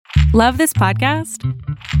Love this podcast?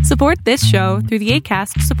 Support this show through the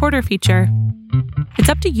Acast supporter feature. It's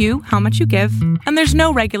up to you how much you give, and there's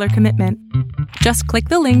no regular commitment. Just click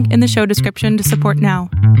the link in the show description to support now.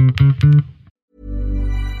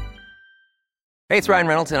 Hey, it's Ryan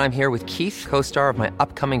Reynolds, and I'm here with Keith, co-star of my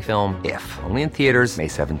upcoming film, If, only in theaters May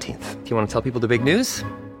 17th. Do you want to tell people the big news?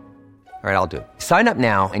 All right, I'll do it. Sign up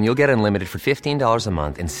now and you'll get unlimited for $15 a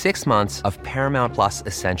month and 6 months of Paramount Plus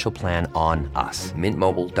Essential Plan on us.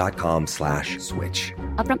 MintMobile.com/switch.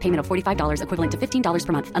 Upfront payment of $45 equivalent to $15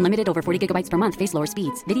 per month. Unlimited over 40 gigabytes per month. Face lower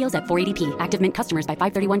speeds. Videos at 480p. Active Mint customers by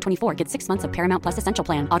 531.24 get 6 months of Paramount Plus Essential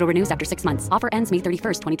Plan. Auto renews after 6 months. Offer ends May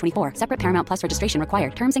 31st, 2024. Separate Paramount Plus registration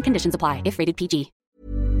required. Terms and conditions apply if rated PG.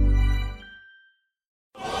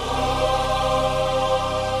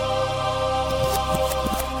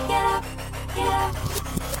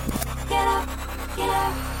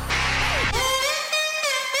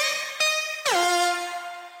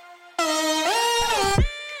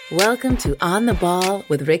 Welcome to On the Ball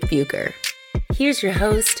with Rick Bucher. Here's your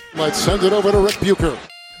host. Let's send it over to Rick Bucher.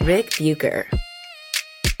 Rick Bucher.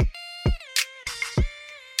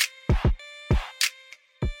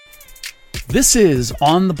 This is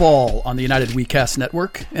On the Ball on the United WeCast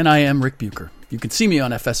Network, and I am Rick Bucher. You can see me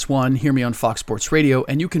on FS1, hear me on Fox Sports Radio,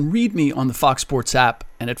 and you can read me on the Fox Sports app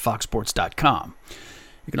and at foxsports.com.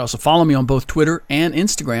 You can also follow me on both Twitter and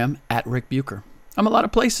Instagram at Rick Bucher. I'm a lot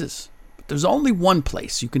of places. There's only one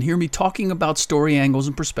place you can hear me talking about story angles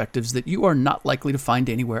and perspectives that you are not likely to find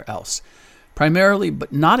anywhere else, primarily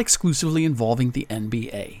but not exclusively involving the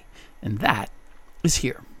NBA, and that is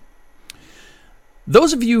here.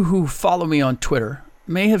 Those of you who follow me on Twitter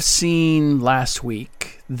may have seen last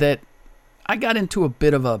week that I got into a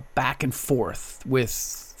bit of a back and forth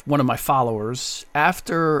with one of my followers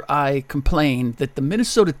after I complained that the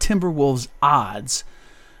Minnesota Timberwolves odds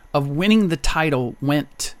of winning the title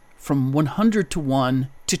went from 100-1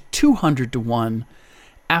 to 200-1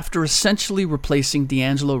 after essentially replacing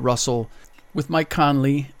D'Angelo Russell with Mike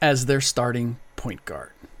Conley as their starting point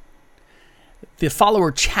guard. The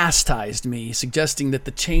follower chastised me, suggesting that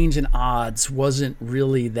the change in odds wasn't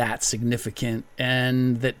really that significant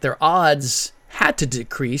and that their odds had to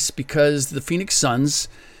decrease because the Phoenix Suns'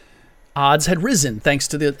 odds had risen thanks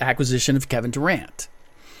to the acquisition of Kevin Durant.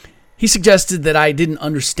 He suggested that I didn't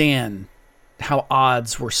understand how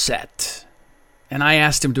odds were set, and I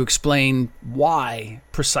asked him to explain why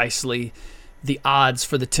precisely the odds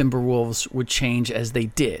for the Timberwolves would change as they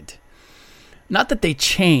did. Not that they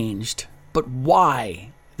changed, but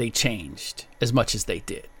why they changed as much as they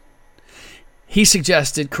did. He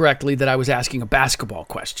suggested correctly that I was asking a basketball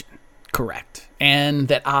question. Correct. And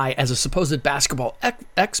that I, as a supposed basketball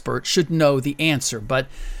expert, should know the answer, but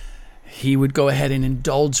he would go ahead and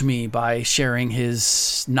indulge me by sharing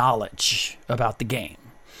his knowledge about the game.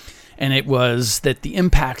 And it was that the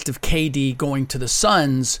impact of KD going to the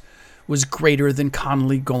Suns was greater than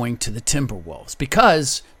Conley going to the Timberwolves.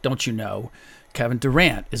 Because, don't you know, Kevin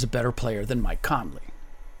Durant is a better player than Mike Conley.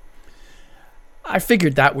 I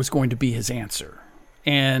figured that was going to be his answer.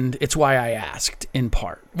 And it's why I asked, in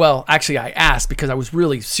part. Well, actually, I asked because I was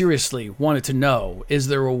really seriously wanted to know, is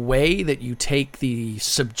there a way that you take the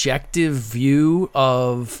subjective view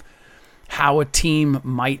of how a team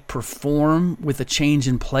might perform with a change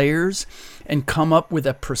in players and come up with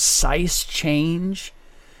a precise change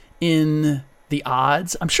in the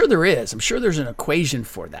odds? I'm sure there is. I'm sure there's an equation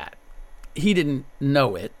for that. He didn't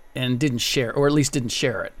know it and didn't share, or at least didn't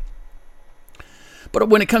share it. But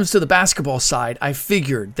when it comes to the basketball side, I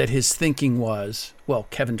figured that his thinking was, well,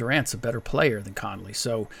 Kevin Durant's a better player than Conley,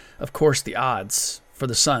 so of course the odds for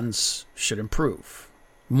the Suns should improve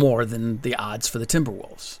more than the odds for the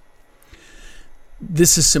Timberwolves.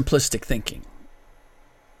 This is simplistic thinking.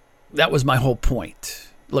 That was my whole point.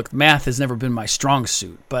 Look, math has never been my strong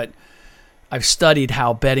suit, but I've studied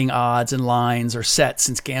how betting odds and lines are set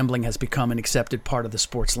since gambling has become an accepted part of the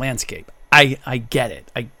sports landscape. I get it.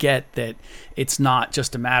 I get that it's not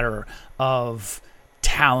just a matter of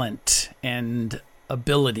talent and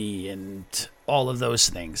ability and all of those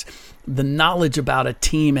things. The knowledge about a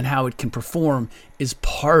team and how it can perform is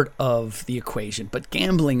part of the equation. But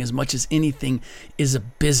gambling, as much as anything, is a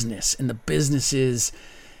business. And the business is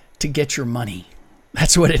to get your money.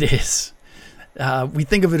 That's what it is. We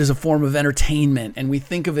think of it as a form of entertainment, and we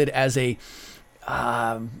think of it as a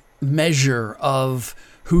measure of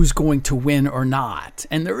who's going to win or not.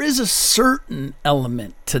 And there is a certain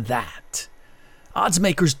element to that. Odds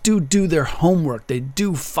makers do their homework. They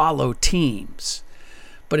do follow teams.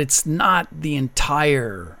 But it's not the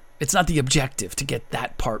objective to get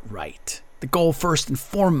that part right. The goal, first and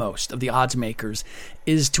foremost, of the odds makers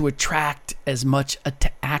is to attract as much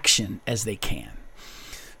action as they can,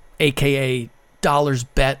 aka dollars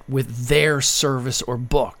bet with their service or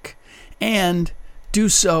book, and do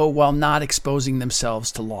so while not exposing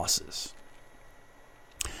themselves to losses.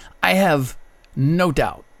 I have no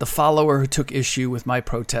doubt the follower who took issue with my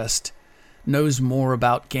protest knows more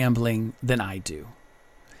about gambling than I do.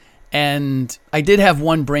 And I did have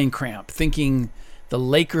one brain cramp thinking the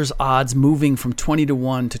Lakers odds moving from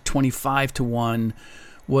 20-1 to 25-1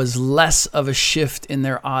 was less of a shift in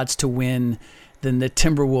their odds to win than the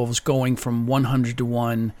Timberwolves going from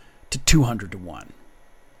 100-1 to 200-1.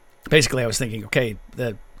 Basically, I was thinking, okay,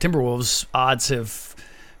 the Timberwolves odds have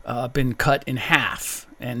been cut in half,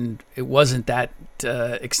 and it wasn't that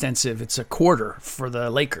extensive. It's a quarter for the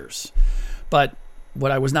Lakers. But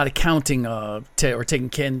what I was not accounting or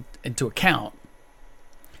taking into account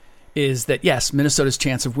is that, yes, Minnesota's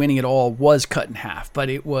chance of winning it all was cut in half, but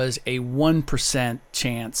it was a 1%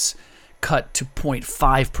 chance cut to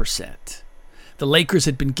 0.5%. The Lakers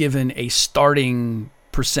had been given a starting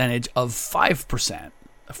percentage of 5%,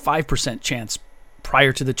 a 5% chance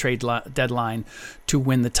prior to the trade deadline to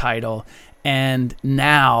win the title, and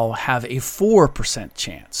now have a 4%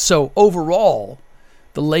 chance. So overall,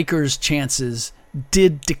 the Lakers' chances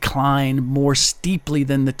did decline more steeply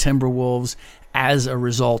than the Timberwolves as a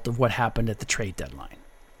result of what happened at the trade deadline.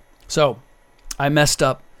 So I messed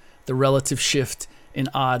up the relative shift in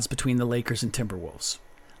odds between the Lakers and Timberwolves.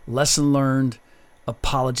 Lesson learned,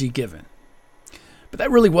 apology given. But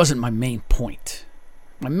that really wasn't my main point.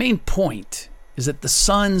 My main point is that the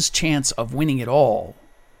Suns' chance of winning it all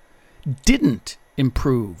didn't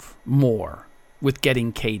improve more with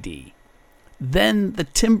getting KD than the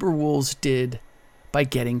Timberwolves did by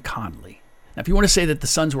getting Conley. Now, if you want to say that the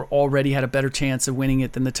Suns already had a better chance of winning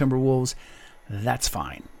it than the Timberwolves, that's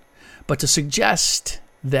fine. But to suggest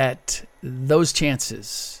that those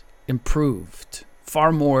chances improved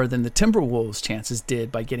far more than the Timberwolves' chances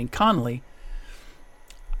did by getting Conley,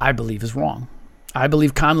 I believe is wrong. I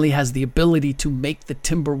believe Conley has the ability to make the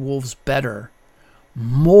Timberwolves better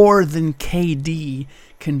more than KD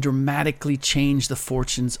can dramatically change the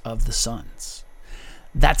fortunes of the Suns.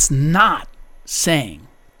 That's not saying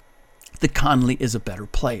that Conley is a better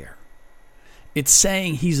player. It's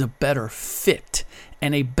saying he's a better fit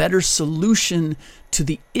and a better solution to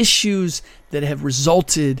the issues that have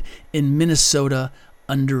resulted in Minnesota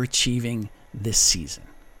underachieving this season.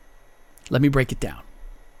 Let me break it down.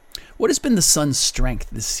 What has been the Suns' strength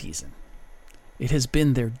this season? It has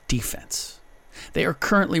been their defense. They are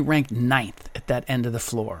currently ranked 9th at that end of the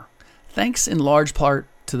floor, thanks in large part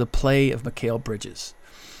to the play of Mikal Bridges,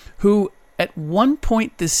 who at one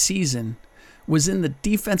point this season was in the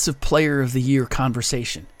Defensive Player of the Year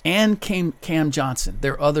conversation, and Cam Johnson,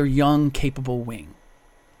 their other young, capable wing.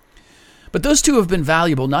 But those two have been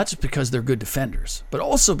valuable not just because they're good defenders, but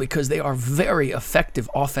also because they are very effective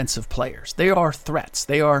offensive players. They are threats.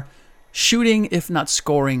 They are shooting, if not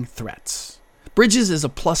scoring, threats. Bridges is a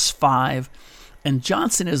 +5, and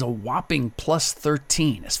Johnson is a whopping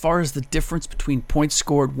 +13 as far as the difference between points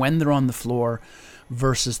scored when they're on the floor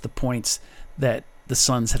versus the points that the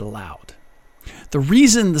Suns had allowed. The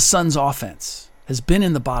reason the Suns' offense has been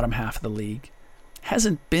in the bottom half of the league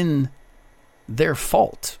hasn't been their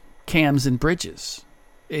fault, Cam's and Bridges.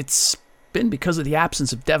 It's been because of the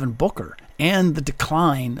absence of Devin Booker and the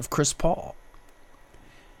decline of Chris Paul.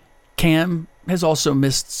 Cam has also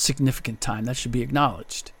missed significant time. That should be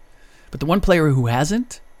acknowledged. But the one player who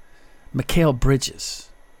hasn't, Mikal Bridges.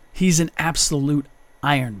 He's an absolute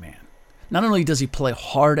Iron Man. Not only does he play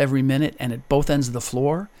hard every minute and at both ends of the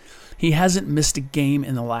floor, he hasn't missed a game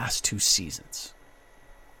in the last 2 seasons.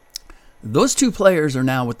 Those 2 players are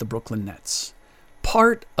now with the Brooklyn Nets,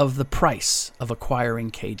 part of the price of acquiring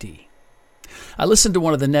KD. I listened to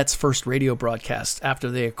one of the Nets' first radio broadcasts after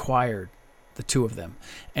they acquired the 2 of them,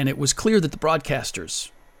 and it was clear that the broadcasters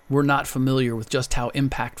were not familiar with just how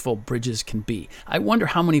impactful Bridges can be. I wonder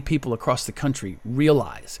how many people across the country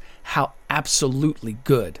realize how absolutely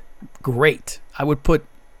great. I'd put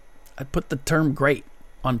the term great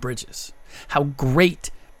on Bridges. How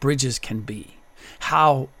great Bridges can be.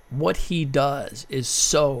 How what he does is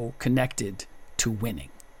so connected to winning.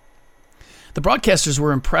 The broadcasters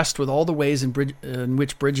were impressed with all the ways in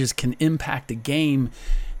which Bridges can impact a game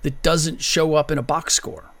that doesn't show up in a box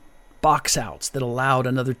score. Box outs that allowed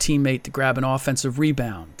another teammate to grab an offensive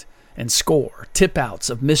rebound and score. Tip outs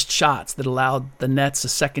of missed shots that allowed the Nets a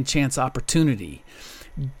second chance opportunity.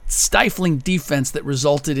 Stifling defense that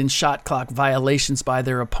resulted in shot clock violations by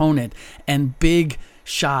their opponent, and big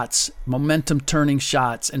shots, momentum turning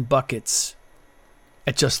shots and buckets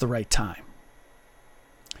at just the right time.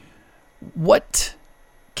 What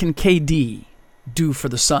can KD do for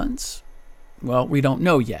the Suns? Well, we don't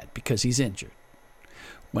know yet because he's injured.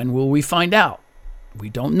 When will we find out? We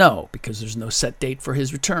don't know because there's no set date for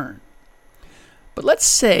his return. But let's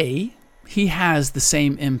say he has the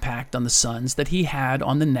same impact on the Suns that he had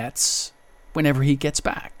on the Nets whenever he gets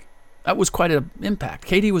back. That was quite an impact.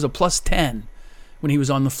 KD was a plus 10 when he was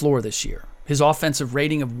on the floor this year. His offensive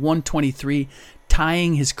rating of 123,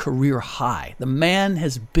 tying his career high. The man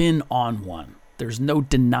has been on one. There's no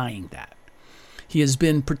denying that. He has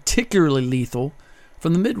been particularly lethal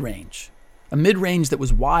from the mid-range. A mid-range that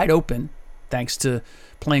was wide open, thanks to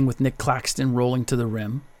playing with Nick Claxton rolling to the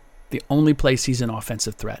rim, the only place he's an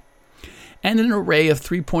offensive threat. And an array of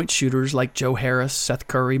three-point shooters like Joe Harris, Seth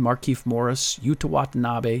Curry, Markieff Morris, Yuta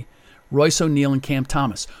Watanabe, Royce O'Neal, and Cam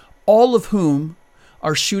Thomas, all of whom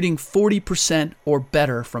are shooting 40% or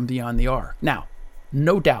better from beyond the arc. Now,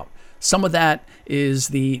 no doubt, some of that is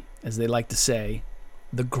the, as they like to say,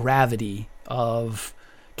 the gravity of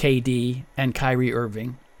KD and Kyrie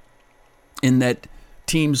Irving, in that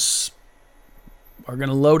teams are going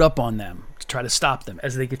to load up on them to try to stop them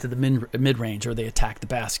as they get to the mid-range or they attack the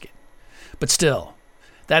basket. But still,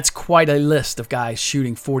 that's quite a list of guys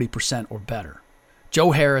shooting 40% or better.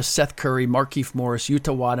 Joe Harris, Seth Curry, Markieff Morris,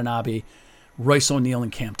 Yuta Watanabe, Royce O'Neal,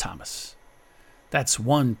 and Cam Thomas. That's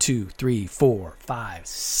 1, 2, 3, 4, 5,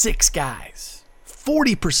 6 guys.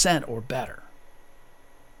 40% or better.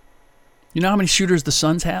 You know how many shooters the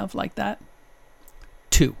Suns have like that?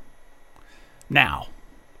 2. Now,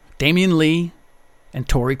 Damian Lee and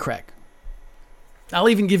Torrey Craig. I'll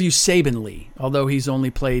even give you Saben Lee, although he's only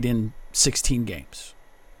played in 16 games.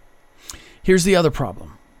 Here's the other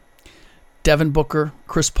problem. Devin Booker,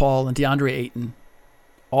 Chris Paul, and DeAndre Ayton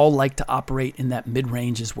all like to operate in that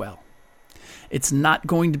mid-range as well. It's not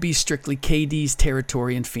going to be strictly KD's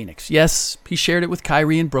territory in Phoenix. Yes, he shared it with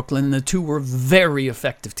Kyrie in Brooklyn, and the two were very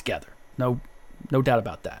effective together. No doubt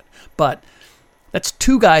about that. But that's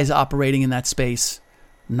 2 guys operating in that space,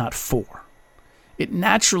 not 4. It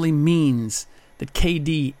naturally means that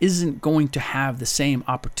KD isn't going to have the same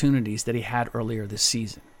opportunities that he had earlier this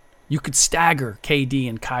season. You could stagger KD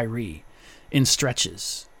and Kyrie in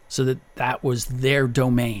stretches so that was their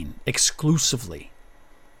domain exclusively.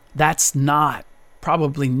 That's not,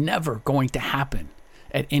 probably never going to happen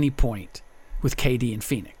at any point with KD in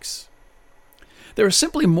Phoenix. There are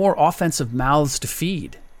simply more offensive mouths to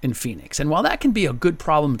feed in Phoenix. And while that can be a good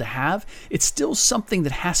problem to have, it's still something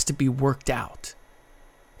that has to be worked out.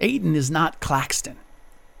 Ayton is not Claxton.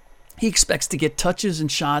 He expects to get touches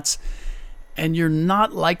and shots, and you're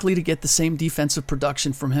not likely to get the same defensive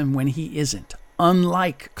production from him when he isn't,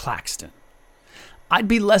 unlike Claxton. I'd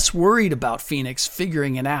be less worried about Phoenix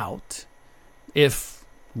figuring it out if,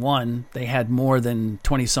 1, they had more than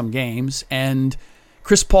 20-some games, and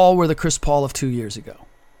Chris Paul were the Chris Paul of 2 years ago.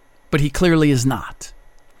 But he clearly is not.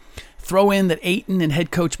 Throw in that Ayton and head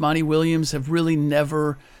coach Monty Williams have really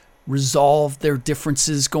never resolved their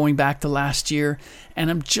differences going back to last year, and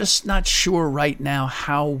I'm just not sure right now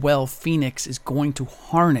how well Phoenix is going to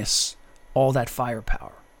harness all that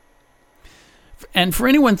firepower. And for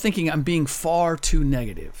anyone thinking I'm being far too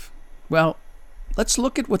negative, well, let's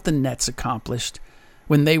look at what the Nets accomplished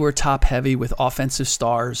when they were top-heavy with offensive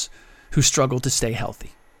stars who struggled to stay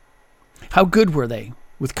healthy. How good were they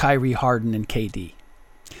with Kyrie, Harden, and KD?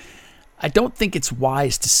 I don't think it's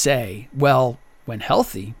wise to say, well, when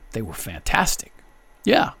healthy, they were fantastic.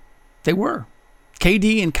 Yeah, they were.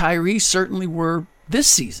 KD and Kyrie certainly were this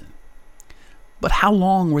season. But how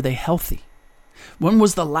long were they healthy? When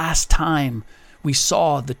was the last time we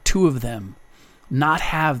saw the two of them not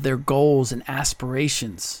have their goals and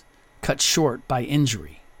aspirations cut short by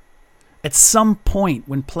injury? At some point,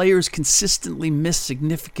 when players consistently miss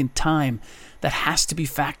significant time, that has to be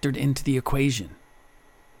factored into the equation.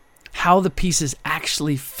 How the pieces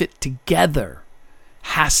actually fit together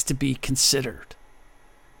has to be considered.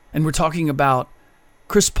 And we're talking about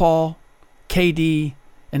Chris Paul, KD,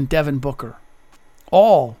 and Devin Booker.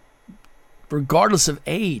 All, regardless of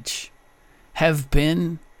age, have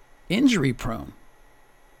been injury prone.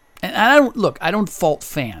 And I don't fault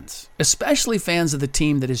fans, especially fans of the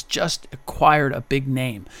team that has just acquired a big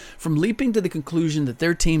name, from leaping to the conclusion that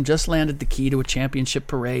their team just landed the key to a championship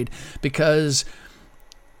parade because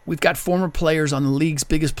we've got former players on the league's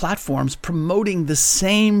biggest platforms promoting the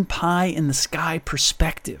same pie-in-the-sky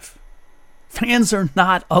perspective. Fans are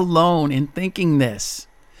not alone in thinking this.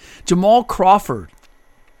 Jamal Crawford,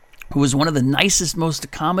 who was one of the nicest, most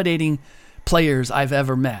accommodating players I've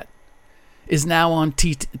ever met, is now on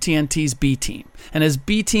TNT's B team. And as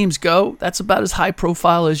B teams go, that's about as high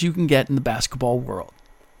profile as you can get in the basketball world.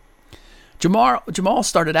 Jamal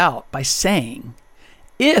started out by saying,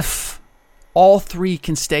 if all three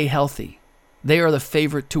can stay healthy, they are the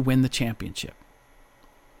favorite to win the championship.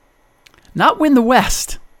 Not win the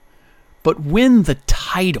West, but win the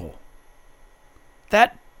title.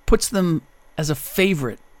 That puts them as a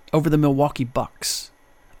favorite over the Milwaukee Bucks,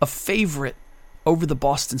 a favorite over the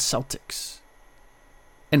Boston Celtics.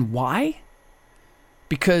 And why?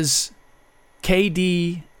 Because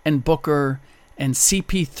KD and Booker and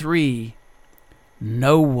CP3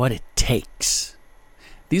 know what it takes.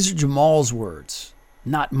 These are Jamal's words,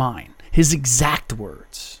 not mine. His exact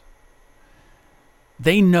words.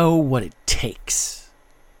 They know what it takes.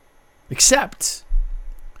 Except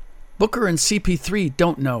Booker and CP3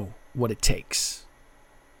 don't know what it takes.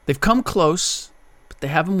 They've come close, but they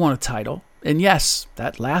haven't won a title. And yes,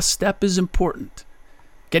 that last step is important.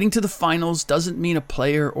 Getting to the finals doesn't mean a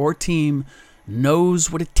player or team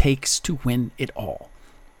knows what it takes to win it all.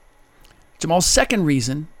 Jamal's second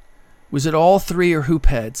reason was that all three are hoop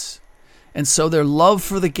heads, and so their love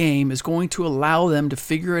for the game is going to allow them to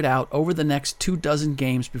figure it out over the next 24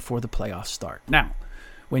 games before the playoffs start. Now,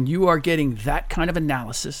 when you are getting that kind of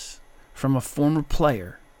analysis from a former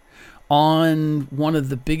player on one of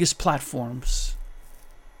the biggest platforms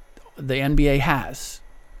the NBA has,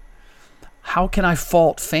 how can I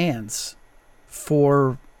fault fans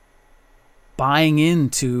for buying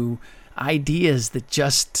into ideas that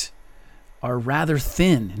just are rather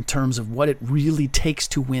thin in terms of what it really takes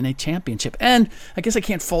to win a championship? And I guess I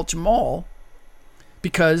can't fault Jamal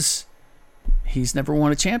because he's never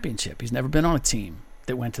won a championship. He's never been on a team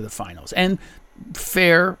that went to the finals. And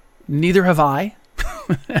fair, neither have I.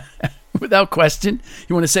 Without question.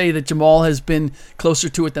 You want to say that Jamal has been closer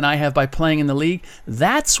to it than I have by playing in the league?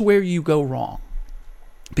 That's where you go wrong.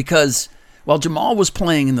 Because while Jamal was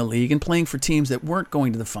playing in the league and playing for teams that weren't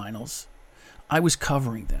going to the finals, I was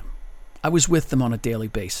covering them. I was with them on a daily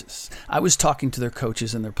basis. I was talking to their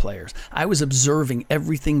coaches and their players. I was observing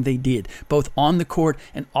everything they did, both on the court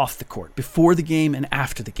and off the court, before the game and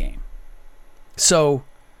after the game. So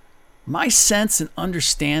my sense and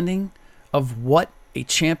understanding of what a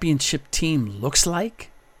championship team looks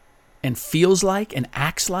like and feels like and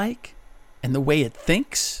acts like and the way it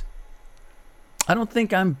thinks, I don't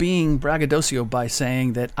think I'm being braggadocio by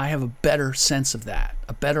saying that I have a better sense of that,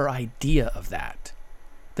 a better idea of that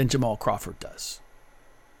than Jamal Crawford does.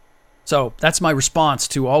 So that's my response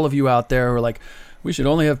to all of you out there who are like, we should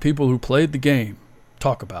only have people who played the game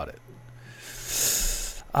talk about it.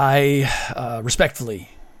 I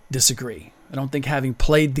respectfully disagree. I don't think having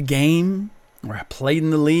played the game or played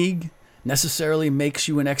in the league necessarily makes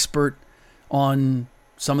you an expert on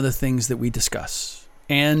some of the things that we discuss.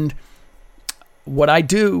 And what I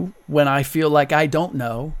do when I feel like I don't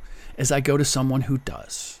know is I go to someone who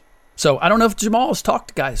does. So I don't know if Jamal has talked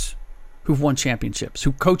to guys who've won championships,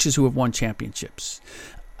 coaches who have won championships.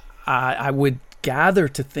 I would gather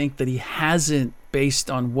to think that he hasn't,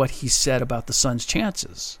 based on what he said about the Suns'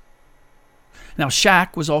 chances. Now,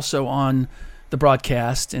 Shaq was also on the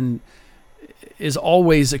broadcast and is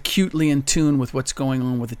always acutely in tune with what's going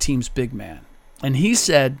on with the team's big man. And he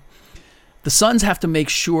said the Suns have to make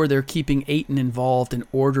sure they're keeping Ayton involved in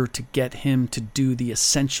order to get him to do the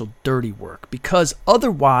essential dirty work, because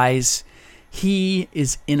otherwise he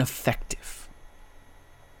is ineffective.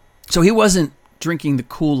 So he wasn't drinking the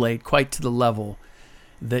Kool-Aid quite to the level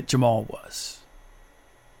that Jamal was.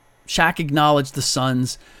 Shaq acknowledged the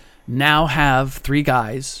Suns now have three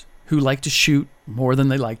guys who like to shoot more than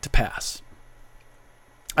they like to pass.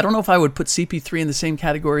 I don't know if I would put CP3 in the same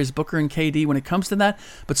category as Booker and KD when it comes to that,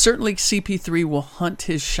 but certainly CP3 will hunt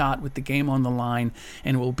his shot with the game on the line,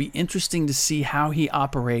 and it will be interesting to see how he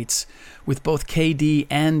operates with both KD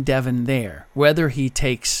and Devin there, whether he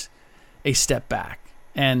takes a step back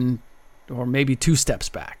or maybe 2 steps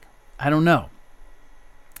back. I don't know.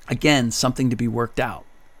 Again, something to be worked out.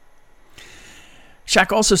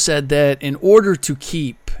 Shaq also said that in order to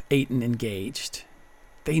keep Ayton engaged,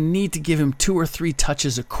 they need to give him 2 or 3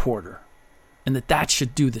 touches a quarter, and that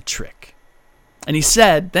should do the trick. And he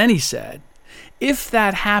said, if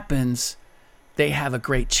that happens, they have a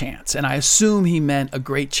great chance. And I assume he meant a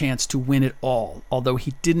great chance to win it all, although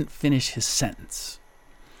he didn't finish his sentence.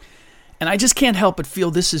 And I just can't help but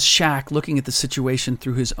feel this is Shaq looking at the situation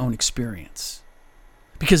through his own experience.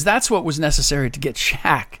 Because that's what was necessary to get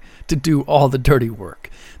Shaq to do all the dirty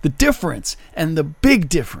work. The difference, and the big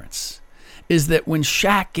difference, is that when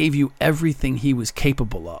Shaq gave you everything he was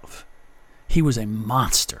capable of, he was a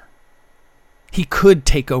monster. He could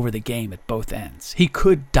take over the game at both ends. He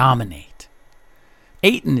could dominate.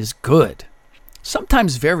 Ayton is good,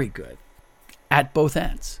 sometimes very good, at both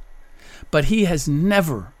ends. But he has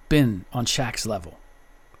never been on Shaq's level.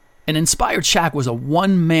 An inspired Shaq was a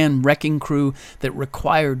one-man wrecking crew that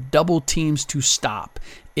required double teams to stop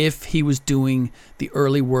if he was doing the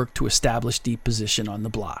early work to establish deep position on the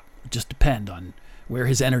block. It just depend on where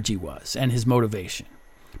his energy was and his motivation.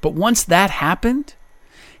 But once that happened,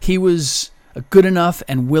 he was a good enough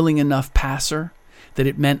and willing enough passer that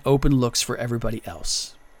it meant open looks for everybody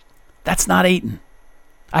else. That's not Ayton.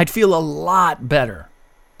 I'd feel a lot better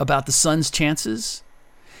about the Suns' chances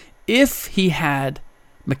if he had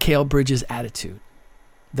Mikal Bridges' attitude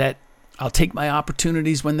that I'll take my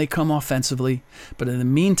opportunities when they come offensively, but in the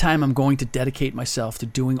meantime, I'm going to dedicate myself to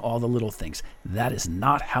doing all the little things. That is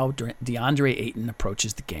not how DeAndre Ayton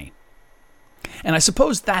approaches the game. And I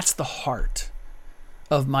suppose that's the heart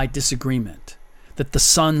of my disagreement, that the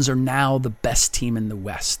Suns are now the best team in the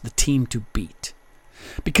West, the team to beat.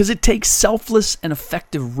 Because it takes selfless and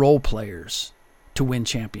effective role players to win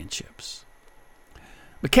championships.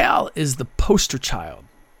 Mikal is the poster child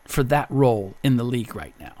for that role in the league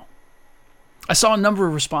right now. I saw a number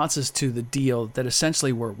of responses to the deal that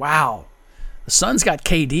essentially were, wow, the Suns got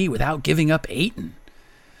KD without giving up Ayton.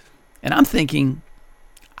 And I'm thinking,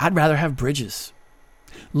 I'd rather have Bridges.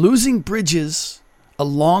 Losing Bridges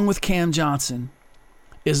along with Cam Johnson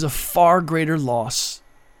is a far greater loss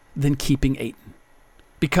than keeping Ayton.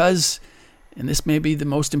 Because, and this may be the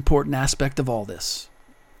most important aspect of all this,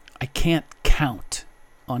 I can't count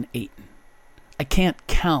on Ayton. I can't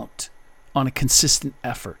count on a consistent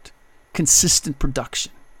effort, consistent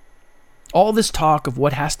production. All this talk of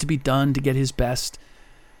what has to be done to get his best,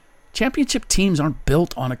 championship teams aren't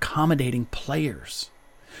built on accommodating players.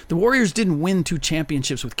 The Warriors didn't win 2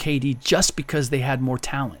 championships with KD just because they had more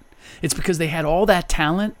talent. It's because they had all that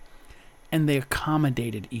talent and they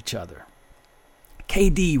accommodated each other.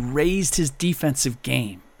 KD raised his defensive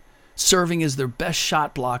game, serving as their best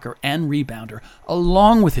shot blocker and rebounder,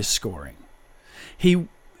 along with his scoring. He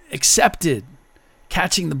accepted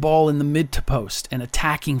catching the ball in the mid-to-post and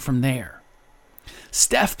attacking from there.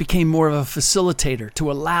 Steph became more of a facilitator to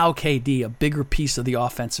allow KD a bigger piece of the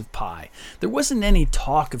offensive pie. There wasn't any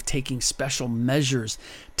talk of taking special measures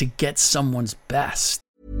to get someone's best.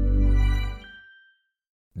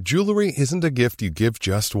 Jewelry isn't a gift you give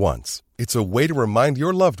just once. It's a way to remind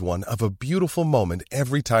your loved one of a beautiful moment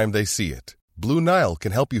every time they see it. Blue Nile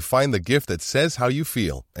can help you find the gift that says how you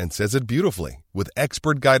feel and says it beautifully, with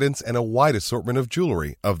expert guidance and a wide assortment of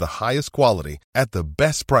jewelry of the highest quality at the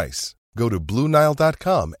best price. Go to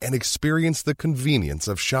BlueNile.com and experience the convenience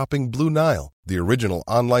of shopping Blue Nile, the original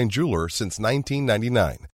online jeweler since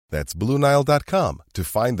 1999. That's BlueNile.com to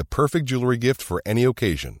find the perfect jewelry gift for any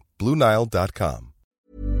occasion. BlueNile.com.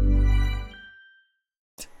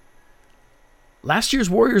 Last year's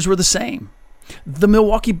Warriors were the same. The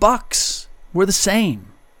Milwaukee Bucks were the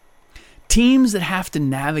same. Teams that have to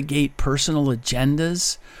navigate personal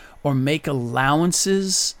agendas or make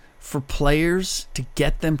allowances for players to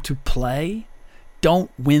get them to play don't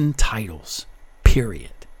win titles,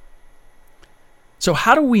 period. So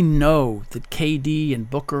how do we know that KD and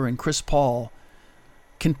Booker and Chris Paul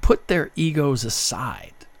can put their egos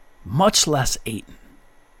aside, much less Ayton?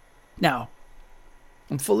 Now,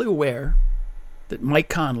 I'm fully aware that Mike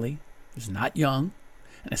Conley is not young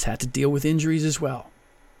and has had to deal with injuries as well.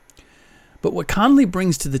 But what Conley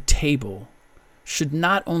brings to the table should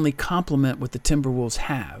not only complement what the Timberwolves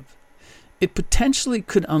have, it potentially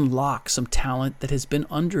could unlock some talent that has been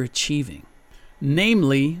underachieving.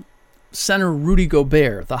 Namely, center Rudy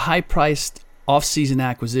Gobert, the high-priced offseason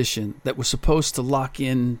acquisition that was supposed to lock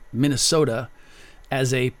in Minnesota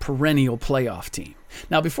as a perennial playoff team.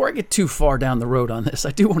 Now, before I get too far down the road on this,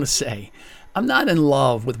 I do want to say I'm not in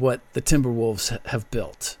love with what the Timberwolves have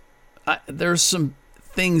built. There's some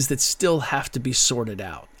things that still have to be sorted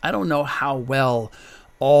out. I don't know how well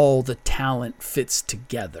all the talent fits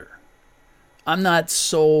together. I'm not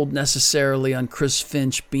sold necessarily on Chris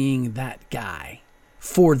Finch being that guy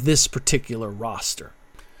for this particular roster.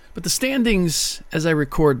 But the standings, as I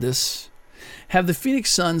record this, have the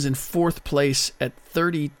Phoenix Suns in 4th place at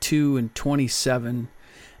 32-27,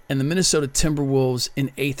 and the Minnesota Timberwolves in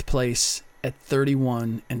 8th place at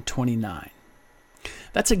 31-29.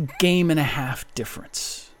 That's a game and a half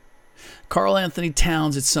difference. Karl Anthony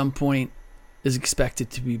Towns at some point is expected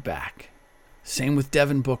to be back. Same with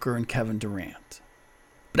Devin Booker and Kevin Durant.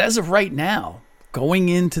 But as of right now, going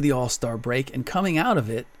into the All-Star break and coming out of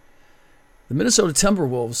it, the Minnesota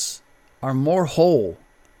Timberwolves are more whole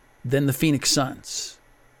than the Phoenix Suns.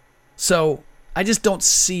 So I just don't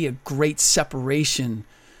see a great separation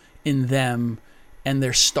in them and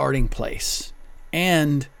their starting place.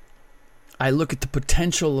 And I look at the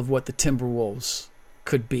potential of what the Timberwolves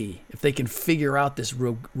could be if they can figure out this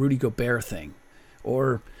Rudy Gobert thing.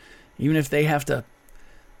 Or even if they have to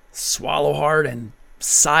swallow hard and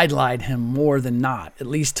sideline him more than not, at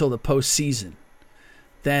least till the postseason,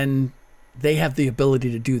 then they have the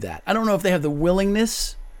ability to do that. I don't know if they have the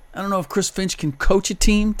willingness. I don't know if Chris Finch can coach a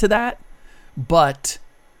team to that, but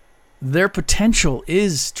their potential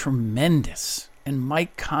is tremendous, and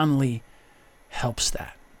Mike Conley helps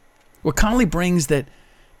that. What Conley brings that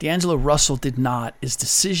D'Angelo Russell did not is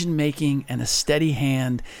decision-making and a steady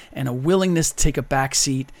hand and a willingness to take a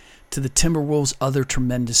backseat to the Timberwolves' other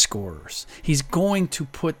tremendous scorers. He's going to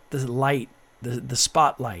put the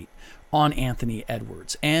spotlight on Anthony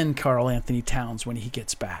Edwards and Karl Anthony Towns when he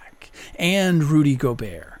gets back, and Rudy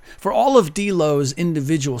Gobert. For all of D'Lo's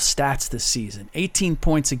individual stats this season, 18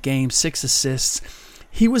 points a game, 6 assists,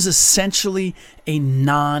 he was essentially a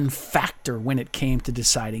non-factor when it came to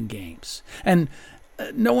deciding games. And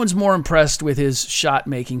no one's more impressed with his shot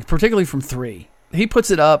making, particularly from three. He puts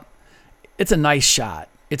it up. It's a nice shot.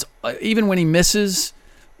 It's even when he misses,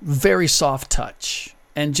 very soft touch.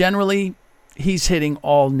 And generally, he's hitting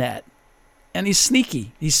all net. And he's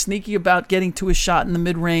sneaky. He's sneaky about getting to his shot in the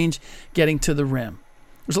mid-range, getting to the rim.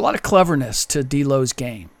 There's a lot of cleverness to D'Lo's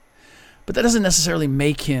game. But that doesn't necessarily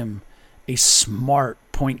make him a smart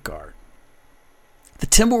point guard. The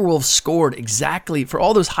Timberwolves scored exactly, for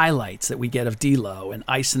all those highlights that we get of D'Lo and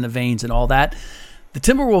ice in the veins and all that, the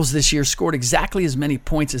Timberwolves this year scored exactly as many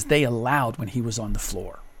points as they allowed when he was on the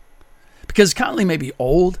floor. Because Conley may be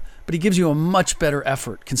old, but he gives you a much better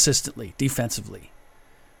effort consistently, defensively,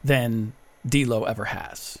 than D'Lo ever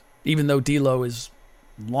has. Even though D'Lo is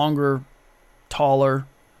longer, taller,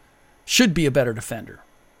 should be a better defender,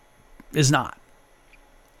 is not.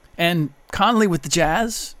 And Conley with the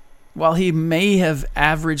Jazz, while he may have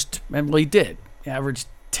averaged, well, he did, averaged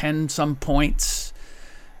 10-some points,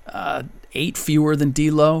 8 fewer than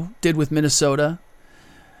D'Lo did with Minnesota.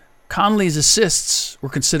 Conley's assists were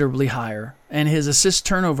considerably higher, and his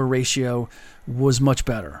assist-turnover ratio was much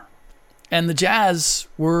better. And the Jazz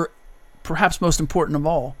were, perhaps most important of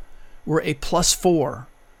all, were a +4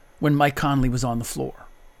 when Mike Conley was on the floor.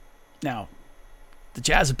 Now, the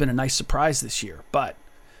Jazz have been a nice surprise this year, but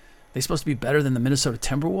they're supposed to be better than the Minnesota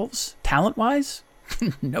Timberwolves, talent-wise?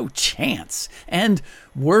 No chance. And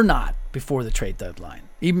were not before the trade deadline,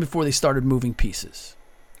 even before they started moving pieces.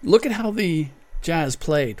 Look at how the Jazz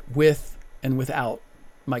played with and without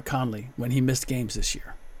Mike Conley when he missed games this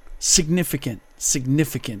year. Significant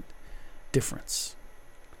difference.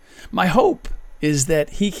 My hope is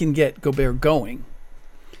that he can get Gobert going,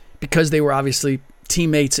 because they were obviously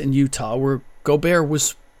teammates in Utah, where Gobert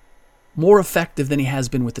was more effective than he has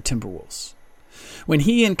been with the Timberwolves. When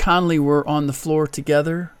he and Conley were on the floor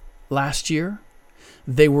together last year,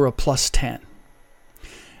 they were a +10.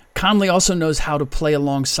 Conley also knows how to play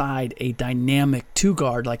alongside a dynamic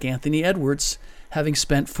two-guard like Anthony Edwards, having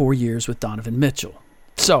spent 4 years with Donovan Mitchell.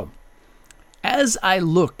 So, as I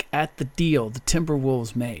look at the deal the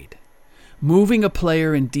Timberwolves made, moving a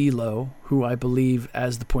player in D'Lo, who I believe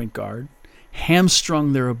as the point guard,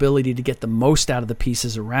 hamstrung their ability to get the most out of the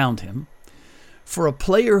pieces around him, for a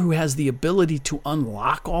player who has the ability to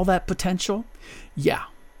unlock all that potential, yeah,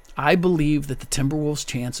 I believe that the Timberwolves'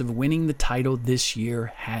 chance of winning the title this year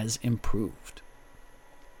has improved.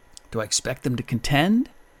 Do I expect them to contend?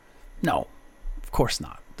 No, of course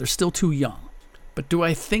not. They're still too young. But do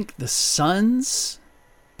I think the Suns,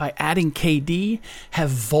 by adding KD, have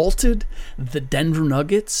vaulted the Denver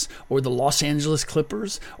Nuggets or the Los Angeles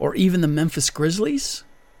Clippers or even the Memphis Grizzlies?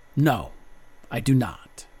 No, I do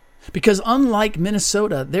not. Because unlike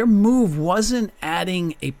Minnesota, their move wasn't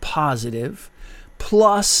adding a positive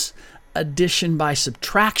plus addition by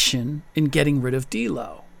subtraction in getting rid of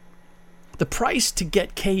D'Lo. The price to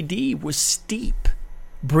get KD was steep.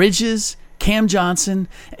 Bridges, Cam Johnson,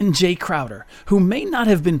 and Jay Crowder, who may not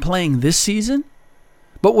have been playing this season,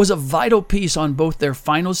 but was a vital piece on both their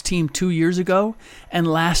finals team 2 years ago and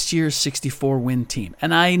last year's 64-win team.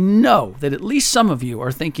 And I know that at least some of you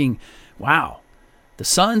are thinking, wow, the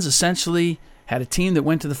Suns essentially had a team that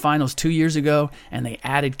went to the finals 2 years ago and they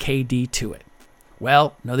added KD to it.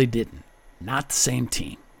 Well, no, they didn't. Not the same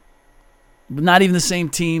team. Not even the same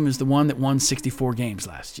team as the one that won 64 games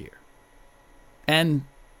last year. And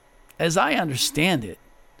as I understand it,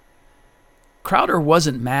 Crowder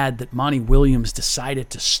wasn't mad that Monty Williams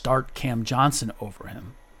decided to start Cam Johnson over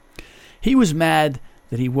him. He was mad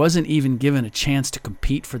that he wasn't even given a chance to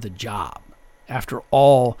compete for the job after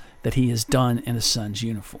all that he has done in a Suns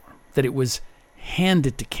uniform, that it was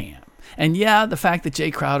handed to Cam. And yeah, the fact that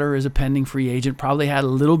Jay Crowder is a pending free agent probably had a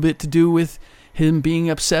little bit to do with him being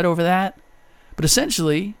upset over that. But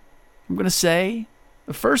essentially, I'm going to say,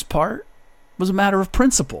 The first part was a matter of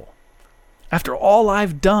principle. After all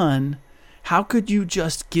I've done, how could you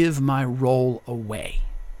just give my role away?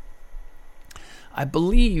 I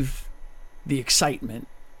believe the excitement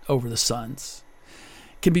over the Suns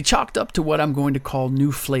can be chalked up to what I'm going to call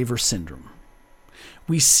new flavor syndrome.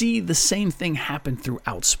 We see the same thing happen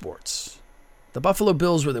throughout sports. The Buffalo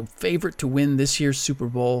Bills were the favorite to win this year's Super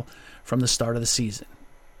Bowl from the start of the season.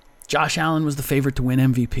 Josh Allen was the favorite to win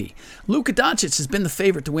MVP. Luka Doncic has been the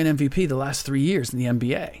favorite to win MVP the last 3 years in the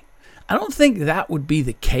NBA. I don't think that would be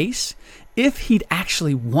the case if he'd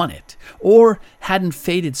actually won it or hadn't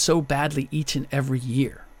faded so badly each and every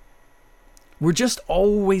year. We're just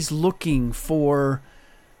always looking for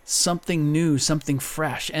something new, something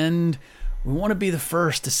fresh, and we want to be the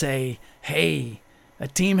first to say, hey,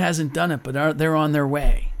 that team hasn't done it, but they're on their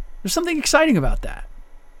way. There's something exciting about that.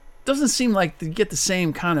 Doesn't seem like you get the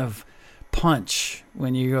same kind of punch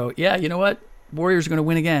when you go, yeah, you know what? Warriors are going to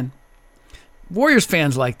win again. Warriors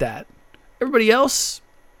fans like that. Everybody else,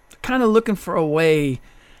 kind of looking for a way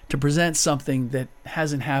to present something that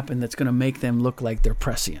hasn't happened that's going to make them look like they're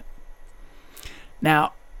prescient.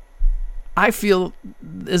 Now, I feel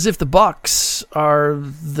as if the Bucks are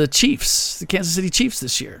the Chiefs, the Kansas City Chiefs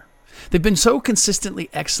this year. They've been so consistently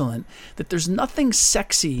excellent that there's nothing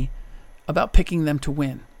sexy about picking them to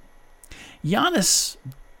win. Giannis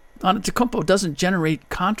Antetokounmpo doesn't generate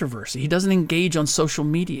controversy. He doesn't engage on social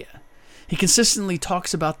media. He consistently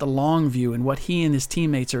talks about the long view and what he and his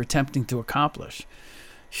teammates are attempting to accomplish.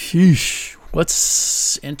 Sheesh,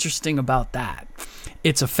 what's interesting about that?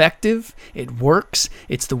 It's effective. It works.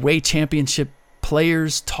 It's the way championship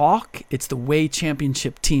players talk. It's the way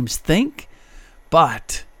championship teams think.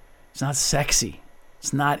 But it's not sexy.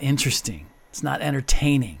 It's not interesting. It's not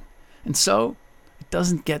entertaining. And so it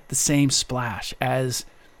doesn't get the same splash as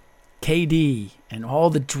KD and all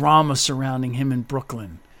the drama surrounding him in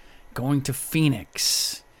Brooklyn, going to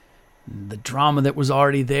Phoenix, the drama that was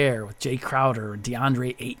already there with Jay Crowder and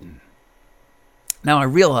DeAndre Ayton. Now I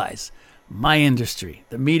realize my industry,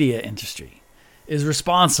 the media industry, is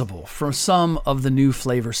responsible for some of the new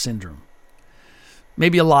flavor syndrome.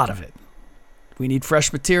 Maybe a lot of it. We need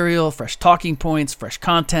fresh material, fresh talking points, fresh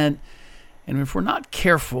content. And if we're not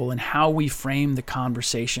careful in how we frame the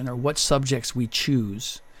conversation or what subjects we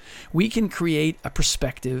choose, we can create a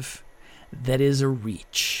perspective that is a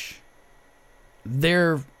reach.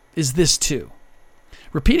 There is this too.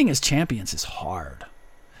 Repeating as champions is hard.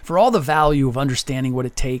 For all the value of understanding what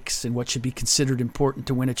it takes and what should be considered important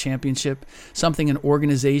to win a championship, something an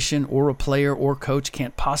organization or a player or coach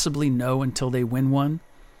can't possibly know until they win one,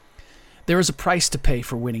 there is a price to pay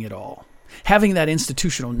for winning it all. Having that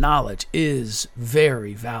institutional knowledge is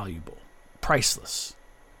very valuable, priceless.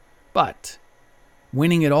 But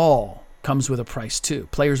winning it all comes with a price too.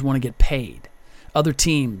 Players want to get paid. Other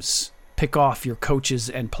teams pick off your coaches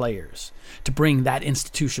and players to bring that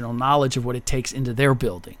institutional knowledge of what it takes into their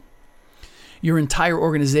building. Your entire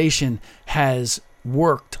organization has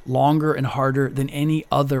worked longer and harder than any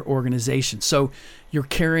other organization. So you're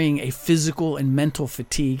carrying a physical and mental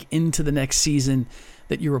fatigue into the next season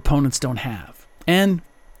that your opponents don't have. And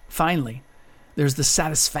finally, there's the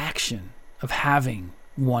satisfaction of having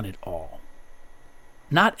won it all.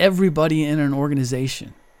 Not everybody in an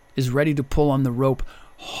organization is ready to pull on the rope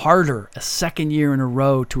harder a second year in a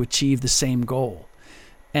row to achieve the same goal.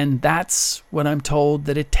 And that's what I'm told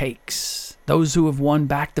that it takes. Those who have won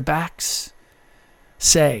back-to-backs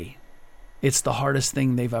say it's the hardest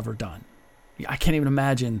thing they've ever done. I can't even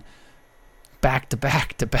imagine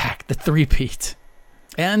back-to-back-to-back, the three-peat.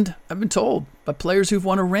 And I've been told by players who've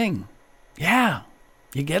won a ring, yeah,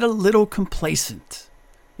 you get a little complacent.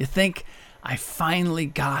 You think, I finally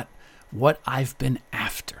got what I've been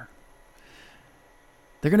after.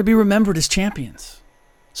 They're going to be remembered as champions.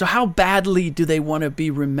 So how badly do they want to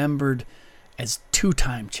be remembered as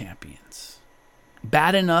two-time champions?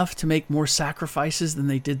 Bad enough to make more sacrifices than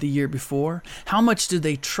they did the year before? How much do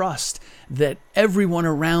they trust that everyone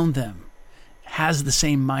around them has the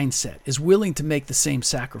same mindset, is willing to make the same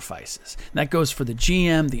sacrifices? And that goes for the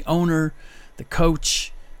GM, the owner, the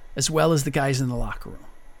coach, as well as the guys in the locker room.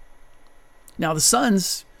 Now, the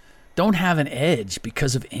Suns don't have an edge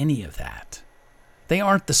because of any of that. They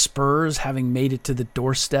aren't the Spurs, having made it to the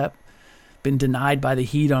doorstep, been denied by the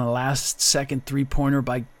Heat on a last-second three-pointer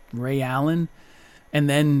by Ray Allen, and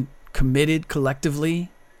then committed collectively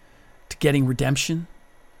to getting redemption.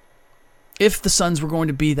 If the Suns were going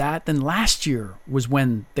to be that, then last year was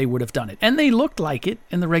when they would have done it. And they looked like it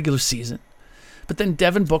in the regular season. But then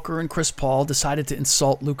Devin Booker and Chris Paul decided to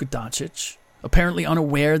insult Luka Doncic, apparently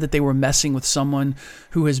unaware that they were messing with someone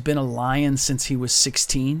who has been a Lion since he was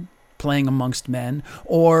 16, playing amongst men,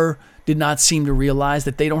 or did not seem to realize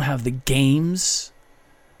that they don't have the games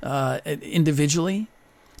individually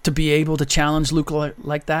to be able to challenge Luka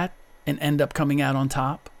like that and end up coming out on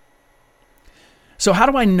top. So how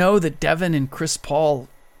do I know that Devin and Chris Paul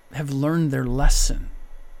have learned their lesson?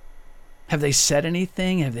 Have they said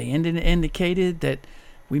anything? Have they indicated that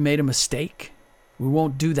we made a mistake? We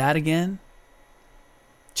won't do that again?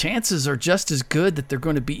 Chances are just as good that they're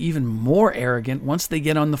going to be even more arrogant once they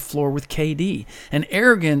get on the floor with KD. And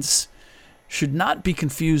arrogance should not be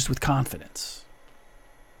confused with confidence.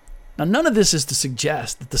 Now, none of this is to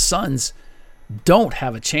suggest that the Suns don't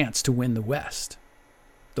have a chance to win the West.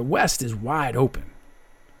 The West is wide open.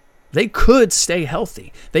 They could stay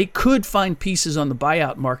healthy. They could find pieces on the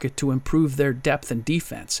buyout market to improve their depth and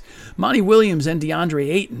defense. Monty Williams and DeAndre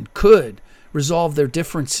Ayton could resolve their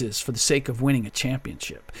differences for the sake of winning a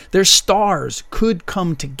championship. Their stars could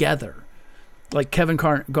come together like Kevin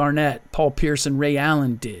Garnett, Paul Pierce, and Ray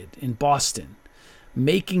Allen did in Boston,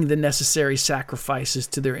 making the necessary sacrifices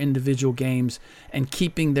to their individual games and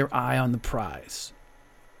keeping their eye on the prize.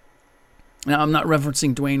 Now, I'm not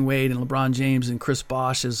referencing Dwayne Wade and LeBron James and Chris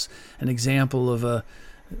Bosh as an example of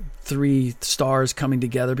three stars coming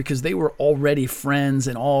together, because they were already friends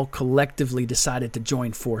and all collectively decided to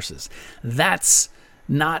join forces. That's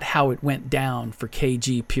not how it went down for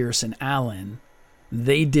KG, Pierce, and Allen.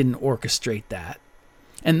 They didn't orchestrate that.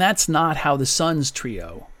 And that's not how the Suns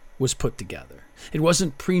trio was put together. It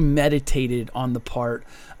wasn't premeditated on the part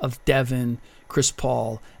of Devin, Chris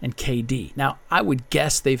Paul, and KD. Now, I would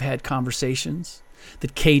guess they've had conversations,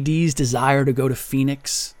 that KD's desire to go to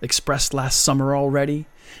Phoenix, expressed last summer already,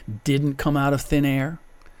 didn't come out of thin air.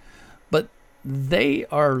 But they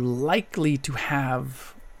are likely to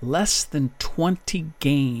have less than 20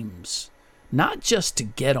 games, not just to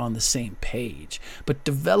get on the same page, but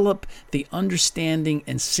develop the understanding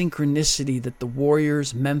and synchronicity that the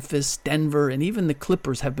Warriors, Memphis, Denver, and even the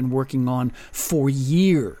Clippers have been working on for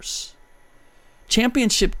years.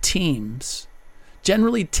 Championship teams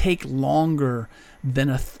generally take longer than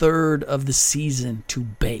a third of the season to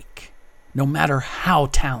bake, no matter how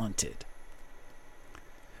talented.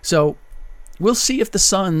 So we'll see if the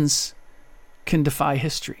Suns can defy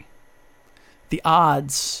history. The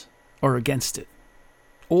odds are against it,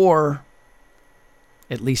 or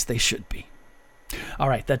at least they should be. All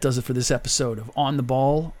right, that does it for this episode of On the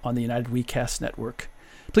Ball on the United WeCast Network.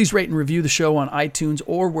 Please rate and review the show on iTunes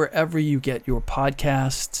or wherever you get your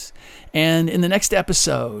podcasts. And in the next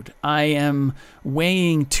episode, I am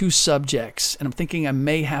weighing two subjects, and I'm thinking I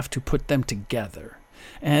may have to put them together.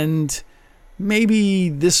 And maybe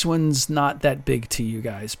this one's not that big to you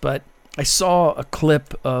guys, but I saw a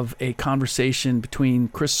clip of a conversation between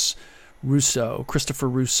Christopher Russo,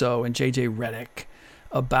 and JJ Redick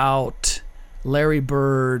about Larry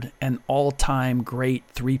Bird and all-time great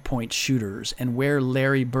three-point shooters and where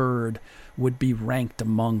Larry Bird would be ranked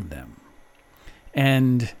among them.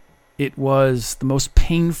 And it was the most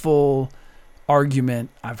painful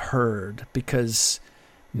argument I've heard, because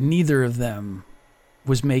neither of them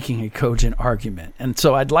was making a cogent argument. And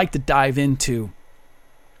so I'd like to dive into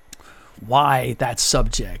why that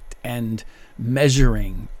subject and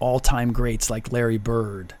measuring all-time greats like Larry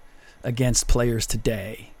Bird against players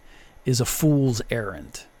today is a fool's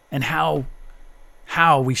errand, and how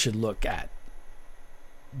we should look at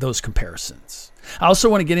those comparisons. I also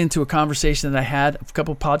want to get into a conversation that I had a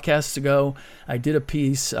couple of podcasts ago. I did a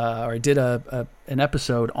piece, an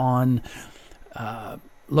episode on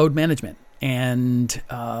load management and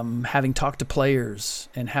having talked to players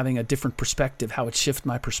and having a different perspective, how it shifted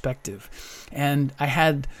my perspective. And I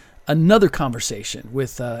had another conversation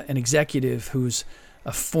with an executive who's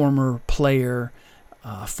a former player,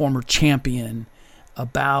 former champion,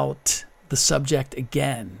 about the subject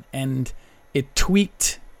again. And it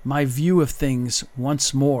tweaked my view of things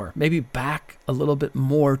once more, maybe back a little bit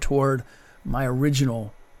more toward my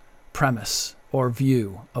original premise or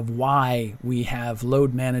view of why we have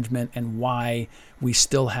load management and why we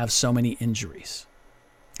still have so many injuries.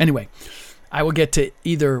 Anyway, I will get to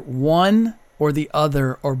either one or the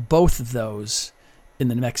other or both of those in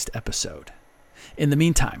the next episode. In the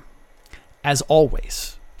meantime, as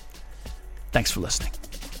always, thanks for listening.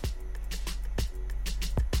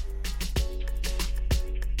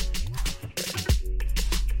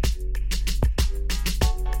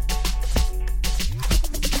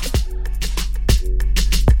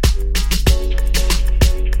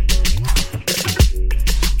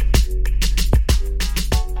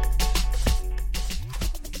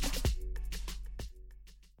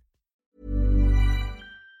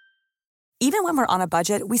 Even when we're on a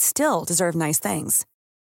budget, we still deserve nice things.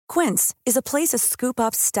 Quince is a place to scoop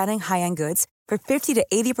up stunning high-end goods for 50 to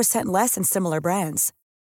 80% less than similar brands.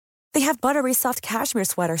 They have buttery soft cashmere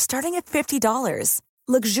sweaters starting at $50,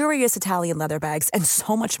 luxurious Italian leather bags, and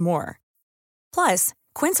so much more. Plus,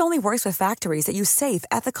 Quince only works with factories that use safe,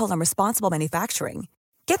 ethical, and responsible manufacturing.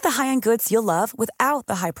 Get the high-end goods you'll love without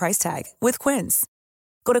the high price tag with Quince.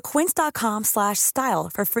 Go to quince.com/style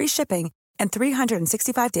for free shipping and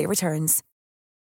 365-day returns.